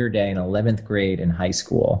career day in 11th grade in high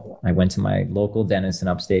school. I went to my local dentist in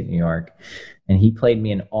upstate New York, and he played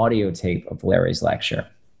me an audio tape of Larry's lecture,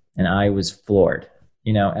 and I was floored.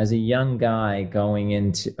 As a young guy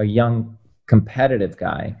a young competitive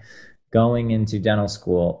guy going into dental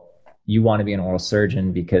school, you want to be an oral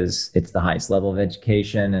surgeon because it's the highest level of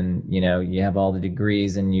education, and you have all the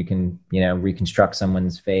degrees, and you can reconstruct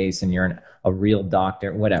someone's face, and you're a real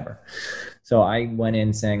doctor, whatever. So I went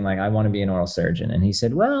in saying, like, I want to be an oral surgeon, and he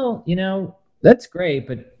said, well, that's great,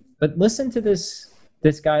 but listen to this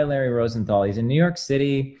guy Larry Rosenthal. He's in New York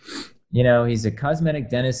City. He's a cosmetic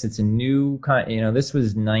dentist. It's a new kind. This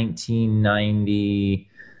was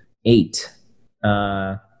 1998.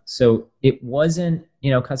 So it wasn't,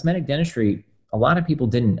 cosmetic dentistry, a lot of people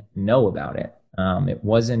didn't know about it. It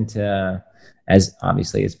wasn't as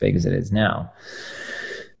obviously as big as it is now.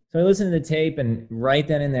 So I listened to the tape, and right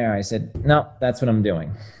then and there I said, no, that's what I'm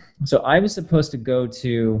doing. So I was supposed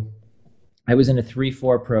to I was in a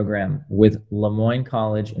 3-4 program with Lemoyne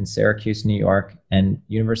College in Syracuse, New York, and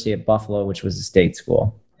University at Buffalo, which was a state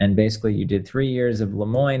school. And basically you did 3 years of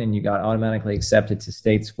Lemoyne and you got automatically accepted to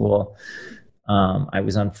state school. I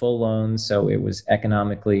was on full loans, so it was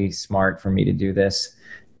economically smart for me to do this.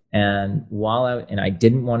 And I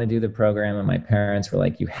didn't want to do the program, and my parents were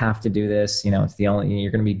like, you have to do this. It's you're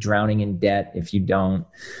going to be drowning in debt if you don't.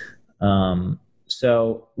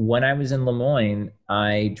 So when I was in Lemoyne,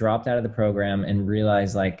 I dropped out of the program and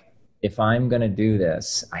realized, like, if I'm going to do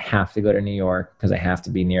this, I have to go to New York because I have to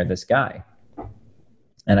be near this guy.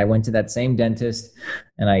 And I went to that same dentist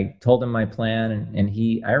and I told him my plan. And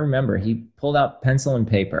I remember he pulled out pencil and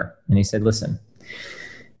paper and he said, listen,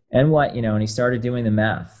 and he started doing the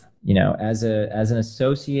math, as an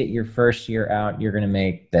associate, your first year out, you're going to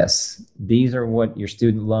make this. These are what your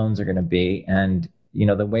student loans are going to be. And,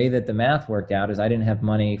 the way that the math worked out is I didn't have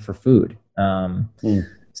money for food.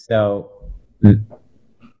 So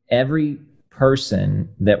every person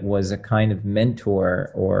that was a kind of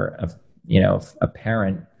mentor or a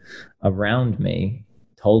parent around me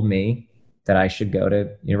told me that I should go to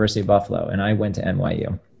University of Buffalo, and I went to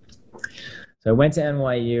NYU. So I went to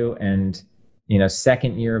NYU, and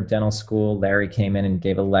second year of dental school, Larry came in and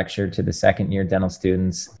gave a lecture to the second year dental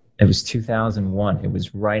students. It was 2001. It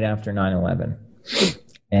was right after 9/11.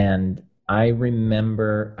 And I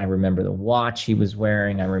remember the watch he was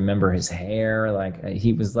wearing. I remember his hair. Like,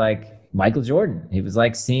 he was like Michael Jordan. He was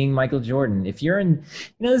like seeing Michael Jordan. If you're in,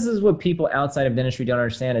 this is what people outside of dentistry don't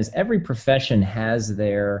understand, is every profession has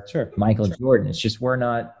their Michael Jordan. It's just we're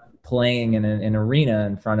not playing in an arena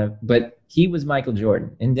in front of, but he was Michael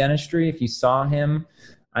Jordan. In dentistry, if you saw him,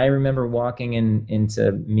 I remember walking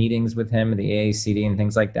into meetings with him at the AACD and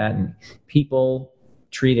things like that, and people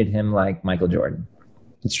treated him like Michael Jordan.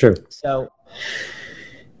 It's true. So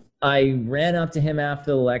I ran up to him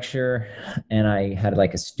after the lecture, and I had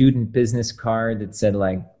like a student business card that said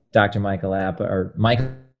like Dr. Michael Appa or Michael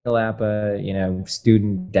Appa,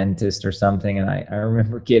 student dentist or something. And I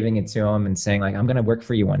remember giving it to him and saying like, I'm going to work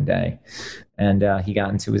for you one day. And he got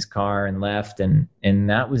into his car and left, and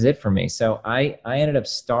that was it for me. So I ended up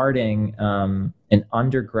starting an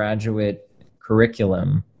undergraduate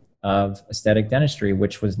curriculum of aesthetic dentistry,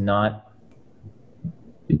 which was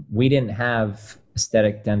we didn't have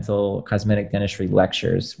aesthetic dental, cosmetic dentistry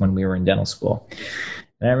lectures when we were in dental school.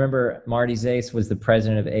 And I remember Marty Zais was the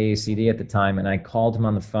president of AACD at the time, and I called him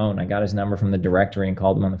on the phone. I got his number from the directory and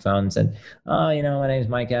called him on the phone and said, my name is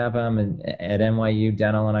Mike Appa. I'm at NYU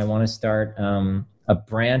Dental, and I want to start a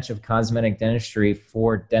branch of cosmetic dentistry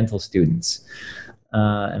for dental students.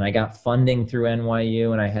 And I got funding through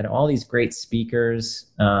NYU, and I had all these great speakers.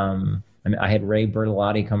 I had Ray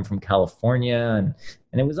Bertolotti come from California,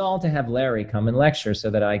 and it was all to have Larry come and lecture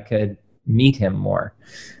so that I could meet him more.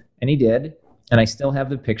 And he did. And I still have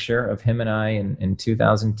the picture of him and I in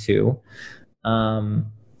 2002.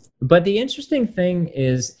 But the interesting thing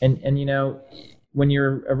is, and when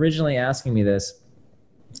you're originally asking me this,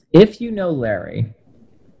 if you know Larry,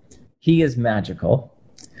 he is magical.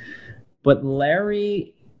 But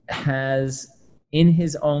Larry has, in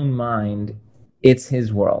his own mind, it's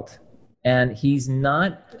his world. And he's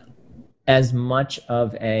not as much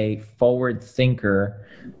of a forward thinker,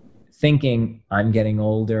 thinking, I'm getting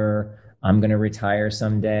older, I'm going to retire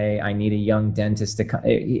someday, I need a young dentist to come.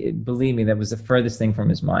 Believe me, that was the furthest thing from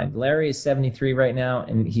his mind. Larry is 73 right now,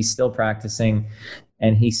 and he's still practicing,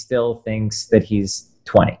 and he still thinks that he's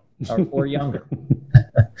 20 or younger.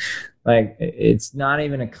 Like, it's not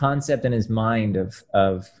even a concept in his mind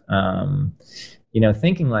of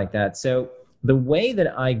thinking like that. So the way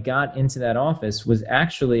that I got into that office was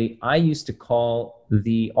actually, I used to call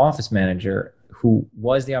the office manager, who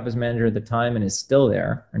was the office manager at the time and is still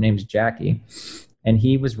there. Her name's Jackie. And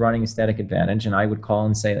he was running Aesthetic Advantage. And I would call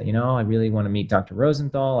and say, I really want to meet Dr.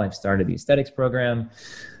 Rosenthal. I've started the aesthetics program,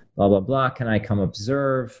 blah, blah, blah. Can I come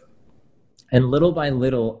observe? And little by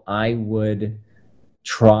little, I would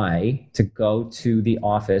try to go to the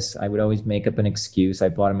office. I would always make up an excuse. I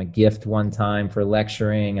bought him a gift one time for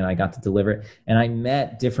lecturing, and I got to deliver it. And I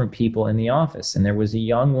met different people in the office. And there was a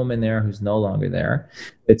young woman there who's no longer there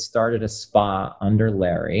that started a spa under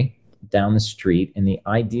Larry down the street. And the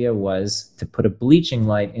idea was to put a bleaching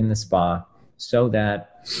light in the spa so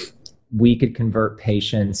that we could convert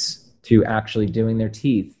patients to actually doing their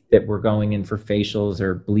teeth that were going in for facials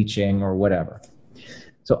or bleaching or whatever.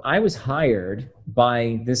 So I was hired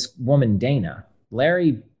by this woman, Dana.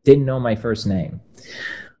 Larry didn't know my first name.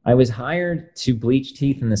 I was hired to bleach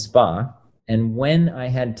teeth in the spa. And when I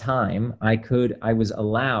had time, I was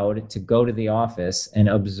allowed to go to the office and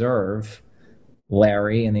observe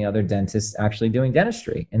Larry and the other dentists actually doing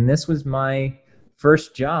dentistry. And this was my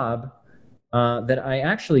first job that I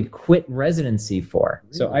actually quit residency for.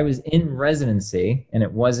 Really? So I was in residency, and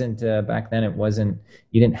it wasn't back then. It wasn't.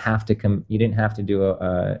 You didn't have to do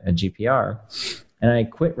a GPR, and I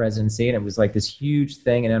quit residency, and it was like this huge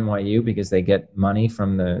thing at NYU because they get money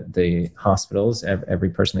from the hospitals, every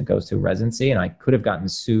person that goes to residency, and I could have gotten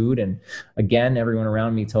sued. And again, everyone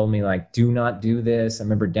around me told me, like, do not do this. I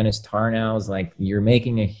remember Dennis Tarnow's like, you're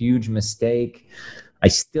making a huge mistake. I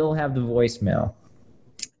still have the voicemail.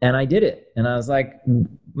 And I did it. And I was like,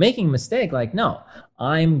 making a mistake? Like, no,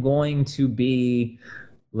 I'm going to be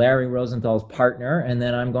Larry Rosenthal's partner, and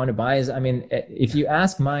then I'm going to buy his. I mean, if you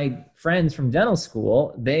ask my friends from dental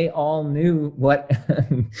school, they all knew what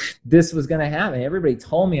this was going to happen. Everybody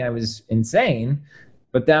told me I was insane,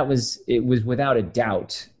 but it was without a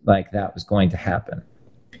doubt like that was going to happen.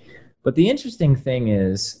 But the interesting thing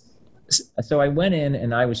is, so I went in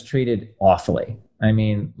and I was treated awfully. I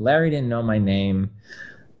mean, Larry didn't know my name.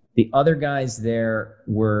 The other guys there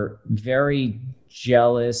were very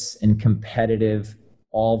jealous and competitive,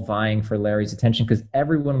 all vying for Larry's attention because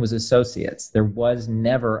everyone was associates. There was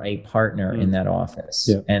never a partner in that office.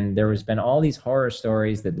 Yeah. And there has been all these horror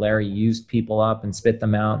stories that Larry used people up and spit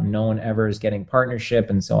them out, and no one ever is getting partnership,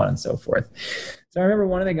 and so on and so forth. So I remember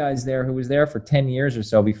one of the guys there who was there for 10 years or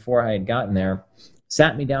so before I had gotten there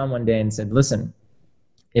sat me down one day and said, listen,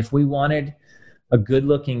 if we wanted a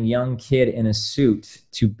good-looking young kid in a suit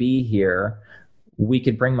to be here, we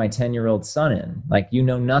could bring my 10-year-old son in. Like, you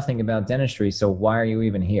know nothing about dentistry, so why are you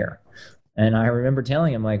even here? And I remember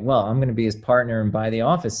telling him, like, well, I'm going to be his partner and buy the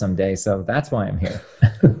office someday, so that's why I'm here.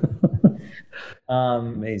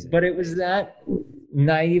 Amazing. But it was that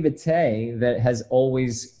naivete that has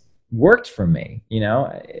always worked for me,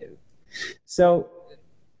 So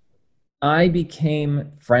I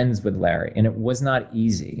became friends with Larry, and it was not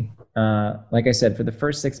easy. Like I said, for the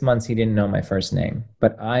first 6 months, he didn't know my first name,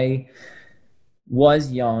 but I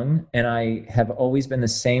was young and I have always been the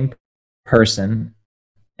same person.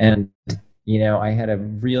 And, I had a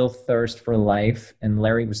real thirst for life, and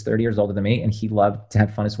Larry was 30 years older than me, and he loved to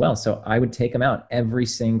have fun as well. So I would take him out every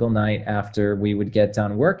single night after we would get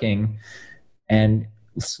done working. And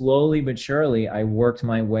slowly but surely, I worked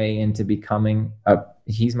my way into becoming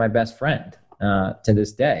he's my best friend to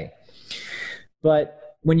this day.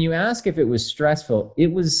 But when you ask if it was stressful,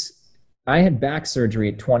 I had back surgery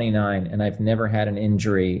at 29, and I've never had an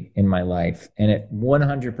injury in my life. And it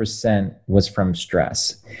 100% was from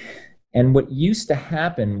stress. And what used to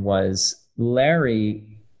happen was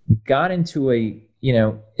Larry got into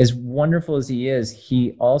as wonderful as he is,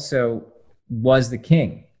 he also was the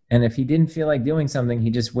king. And if he didn't feel like doing something, he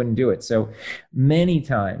just wouldn't do it. So many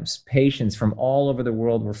times, patients from all over the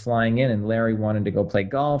world were flying in, and Larry wanted to go play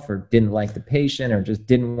golf or didn't like the patient or just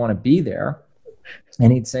didn't want to be there.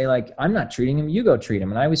 And he'd say, like, I'm not treating him, you go treat him.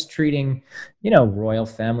 And I was treating, royal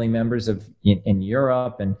family members in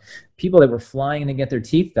Europe and people that were flying in to get their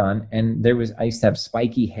teeth done. And I used to have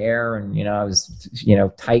spiky hair, and, I was,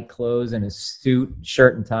 tight clothes and a suit,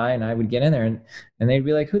 shirt and tie. And I would get in there and they'd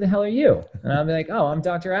be like, who the hell are you? And I'd be like, oh, I'm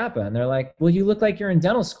Dr. Appa. And they're like, well, you look like you're in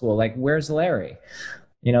dental school. Like, where's Larry?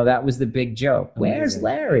 That was the big joke. Where's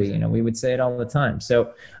Larry? We would say it all the time.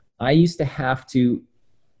 So I used to have to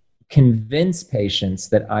convince patients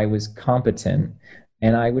that I was competent,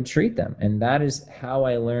 and I would treat them. And that is how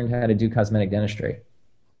I learned how to do cosmetic dentistry.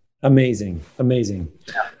 Amazing.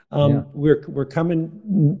 We're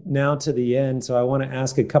coming now to the end, so I want to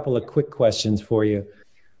ask a couple of quick questions for you.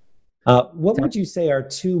 What would you say are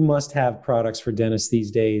two must-have products for dentists these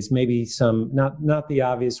days? Maybe some, not the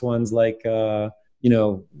obvious ones like gloves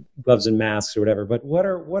and masks or whatever, but what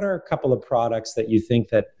are a couple of products that you think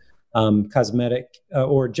that cosmetic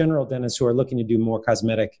or general dentists who are looking to do more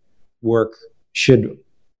cosmetic work should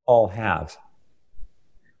all have?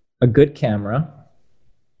 A good camera,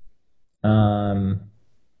 and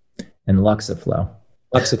Luxaflow.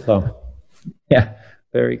 Luxaflow. Yeah.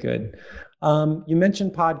 Very good. You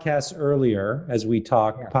mentioned podcasts earlier as we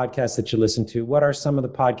talk, podcasts that you listen to. What are some of the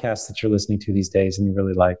podcasts that you're listening to these days and you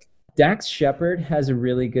really like? Dax Shepard has a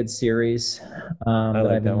really good series. I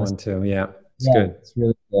like that one too. Yeah, it's good. It's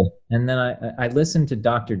really good. And then I listened to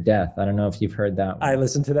Dr. Death. I don't know if you've heard that one. I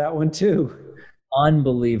listened to that one too.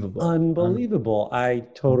 Unbelievable. I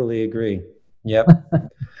totally agree. Yep.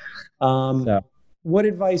 What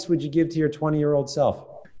advice would you give to your 20-year-old self?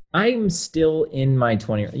 I'm still in my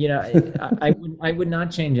 20s. I would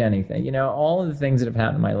not change anything. All of the things that have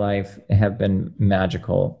happened in my life have been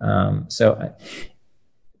magical. So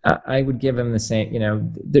I would give him the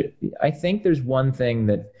same. I think there's one thing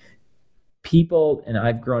that people, and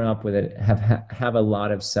I've grown up with it, have a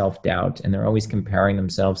lot of self-doubt, and they're always comparing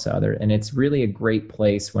themselves to others. And it's really a great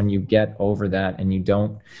place when you get over that and you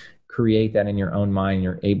don't create that in your own mind.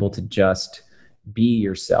 You're able to just be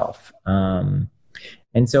yourself.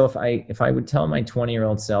 And so if I would tell my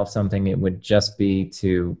 20-year-old self something, it would just be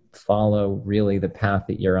to follow really the path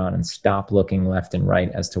that you're on and stop looking left and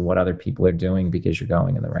right as to what other people are doing, because you're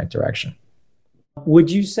going in the right direction.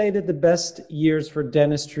 Would you say that the best years for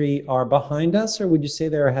dentistry are behind us, or would you say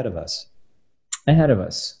they're ahead of us? Ahead of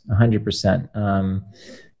us, 100%.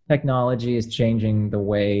 Technology is changing the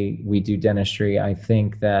way we do dentistry. I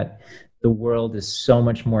think that the world is so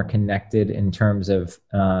much more connected in terms of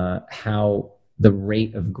how the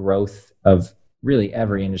rate of growth of really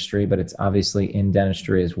every industry, but it's obviously in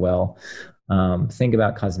dentistry as well. Think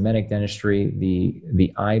about cosmetic dentistry,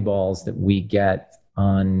 the eyeballs that we get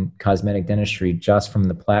on cosmetic dentistry just from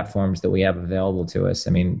the platforms that we have available to us. I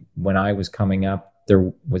mean, when I was coming up,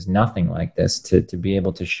 there was nothing like this to be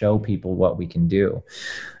able to show people what we can do.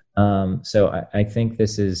 So I think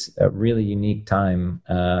this is a really unique time,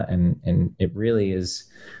 and it really is.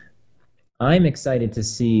 I'm excited to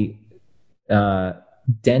see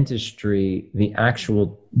dentistry, the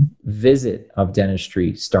actual visit of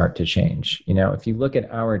dentistry, start to change. If you look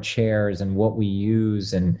at our chairs and what we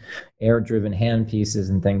use and air-driven handpieces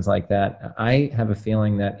and things like that, I have a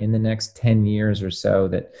feeling that in the next 10 years or so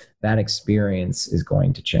that experience is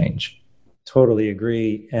going to change. Totally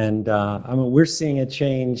agree. And we're seeing a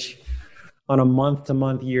change on a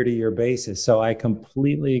month-to-month, year-to-year basis. So I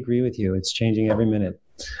completely agree with you. It's changing every minute.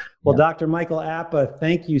 Well, yeah. Dr. Michael Appa,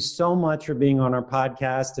 thank you so much for being on our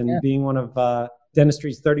podcast and being one of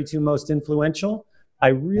dentistry's 32 most influential. I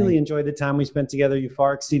really enjoyed the time we spent together. You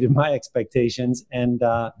far exceeded my expectations and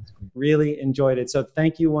really enjoyed it. So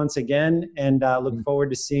thank you once again, and look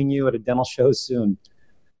forward to seeing you at a dental show soon.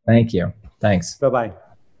 Thank you. Thanks. Bye-bye.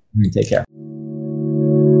 Take care.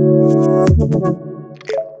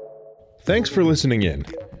 Thanks for listening in.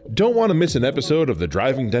 Don't want to miss an episode of the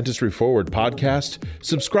Driving Dentistry Forward podcast?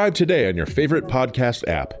 Subscribe today on your favorite podcast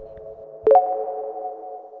app.